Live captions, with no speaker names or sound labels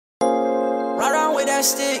with that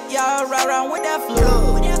stick, yeah, I ride around with that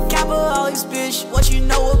flu. Kappa Alex, bitch, what you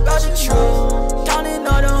know about the truth? Counting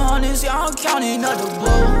all the hundreds, yeah, I'm counting all the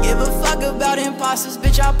blue. Give a fuck about imposters,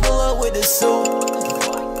 bitch, I pull up with a suit.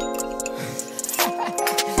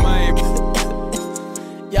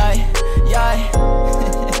 Yeah, yeah.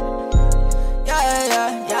 Yeah,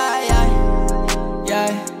 yeah, yeah, yeah. Yeah,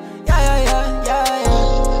 yeah, yeah, yeah,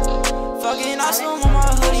 yeah. Fucking awesome on my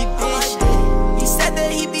hoodie, bitch. He said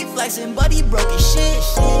that he be flexing, but he broke his shit.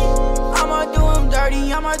 I'ma do him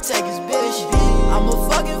dirty, I'ma take his bitch. I'm a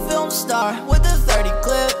fucking film star with a 30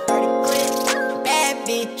 clip. Bad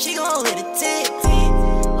bitch, she gon' lit a tip.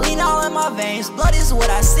 Lean all in my veins, blood is what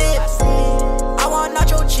I sip. I want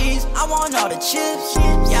nacho cheese, I want all the chips.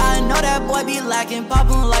 Yeah, I know that boy be lacking,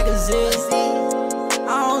 poppin' like a zip.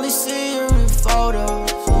 I only see her in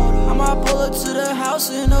photos. I'ma pull up to the house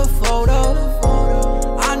in a photo.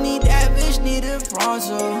 I need that bitch, need it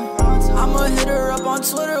pronto. I'ma hit her up on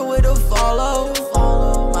Twitter with a follow.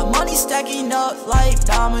 My money stacking up like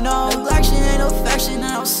domino. Neglection ain't affection, and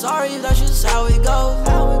I'm sorry, that's just how it goes.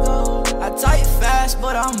 I type fast,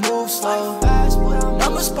 but I move slow.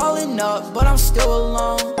 Numbers piling up, but I'm still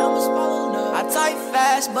alone. I type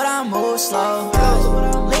fast, but I move slow.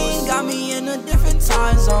 Lean got me in a different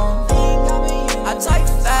time zone. I type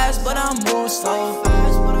fast, but I move slow.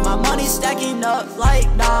 My money stacking up like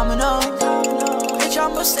domino. Bitch,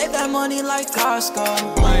 I'ma save that money like Costco.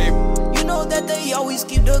 You know that they always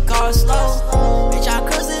keep the cost low. Bitch, I'm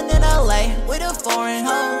cruising in LA with a foreign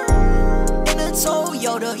hoe. In a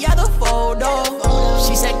Toyota, yeah, the photo.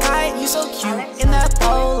 She said, Kai, you so cute in that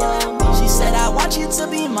polo. She said, I want you to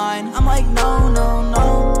be mine. I'm like, no, no, no.